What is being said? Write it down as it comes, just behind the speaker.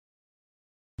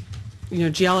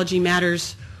geology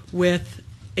matters with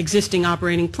existing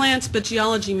operating plants, but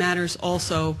geology matters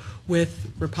also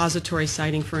with repository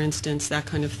siting, for instance, that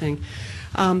kind of thing.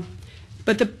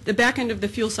 But the back end of the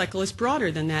fuel cycle is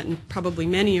broader than that, and probably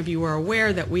many of you are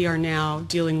aware that we are now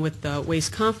dealing with the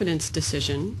waste confidence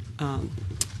decision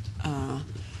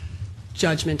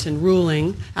judgment and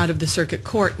ruling out of the circuit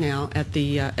court now at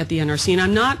the NRC. And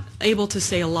I'm not able to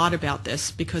say a lot about this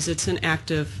because it's an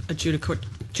active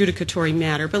adjudicatory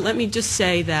matter, but let me just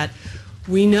say that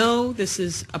we know this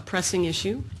is a pressing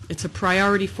issue. It's a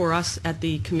priority for us at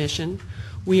the Commission.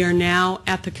 We are now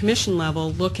at the Commission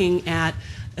level looking at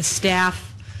a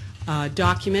staff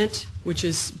document which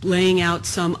is laying out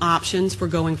some options for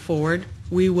going forward.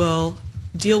 We will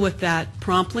deal with that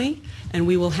promptly, and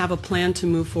we will have a plan to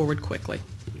move forward quickly.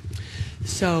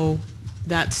 So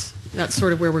that's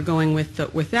sort of where we're going with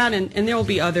that, and there will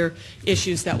be other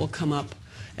issues that will come up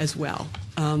as well.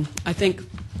 I think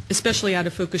especially out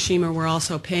of Fukushima, we're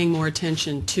also paying more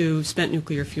attention to spent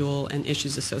nuclear fuel and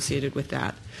issues associated with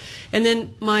that. And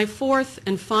then my fourth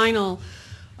and final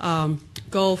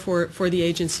goal for the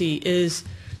agency is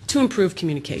to improve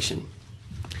communication.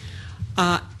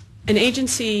 An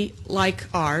agency like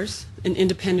ours, an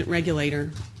independent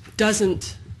regulator,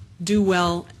 doesn't do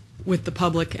well with the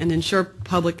public and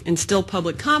instill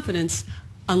public confidence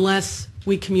unless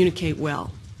we communicate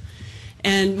well.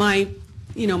 And my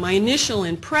initial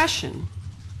impression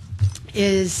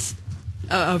is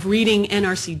of reading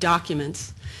NRC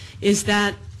documents is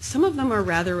that some of them are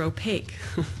rather opaque,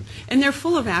 and they're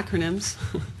full of acronyms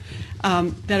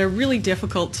that are really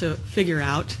difficult to figure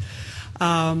out.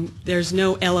 There's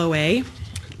no LOA,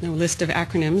 no list of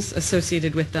acronyms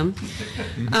associated with them.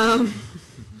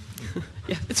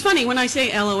 Yeah, it's funny, when I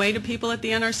say LOA to people at the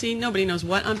NRC, nobody knows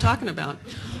what I'm talking about.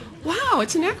 Wow,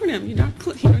 it's an acronym. You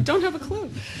don't have a clue.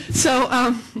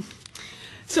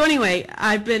 So anyway,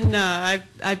 I've been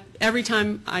every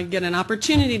time I get an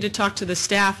opportunity to talk to the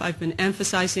staff, I've been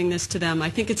emphasizing this to them. I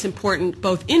think it's important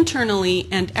both internally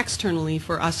and externally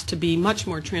for us to be much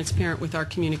more transparent with our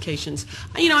communications.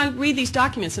 I read these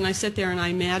documents and I sit there and I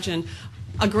imagine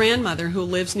a grandmother who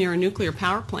lives near a nuclear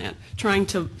power plant trying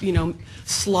to,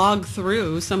 slog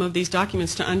through some of these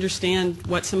documents to understand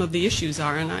what some of the issues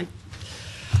are, and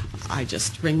I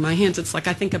just wring my hands. It's like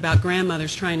I think about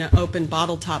grandmothers trying to open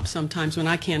bottle tops sometimes when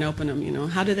I can't open them.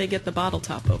 How do they get the bottle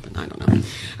top open? I don't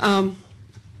know.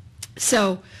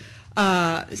 So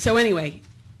anyway,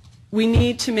 we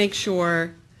need to make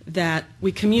sure that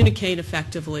we communicate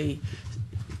effectively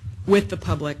with the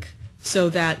public so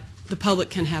that the public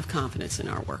can have confidence in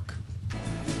our work.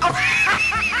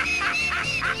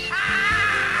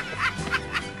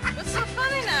 What's so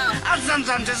funny now? I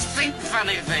sometimes just think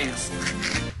funny things.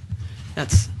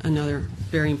 That's another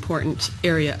very important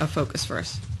area of focus for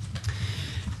us.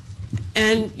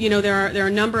 And there are a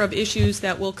number of issues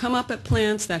that will come up at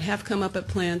plants, that have come up at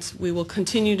plants. We will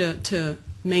continue to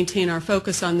maintain our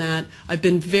focus on that. I've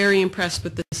been very impressed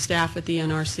with the staff at the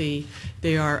NRC.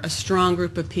 They are a strong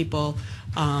group of people,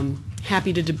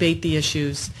 happy to debate the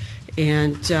issues,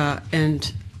 and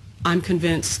I'm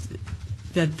convinced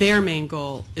that their main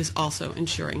goal is also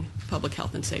ensuring public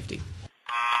health and safety.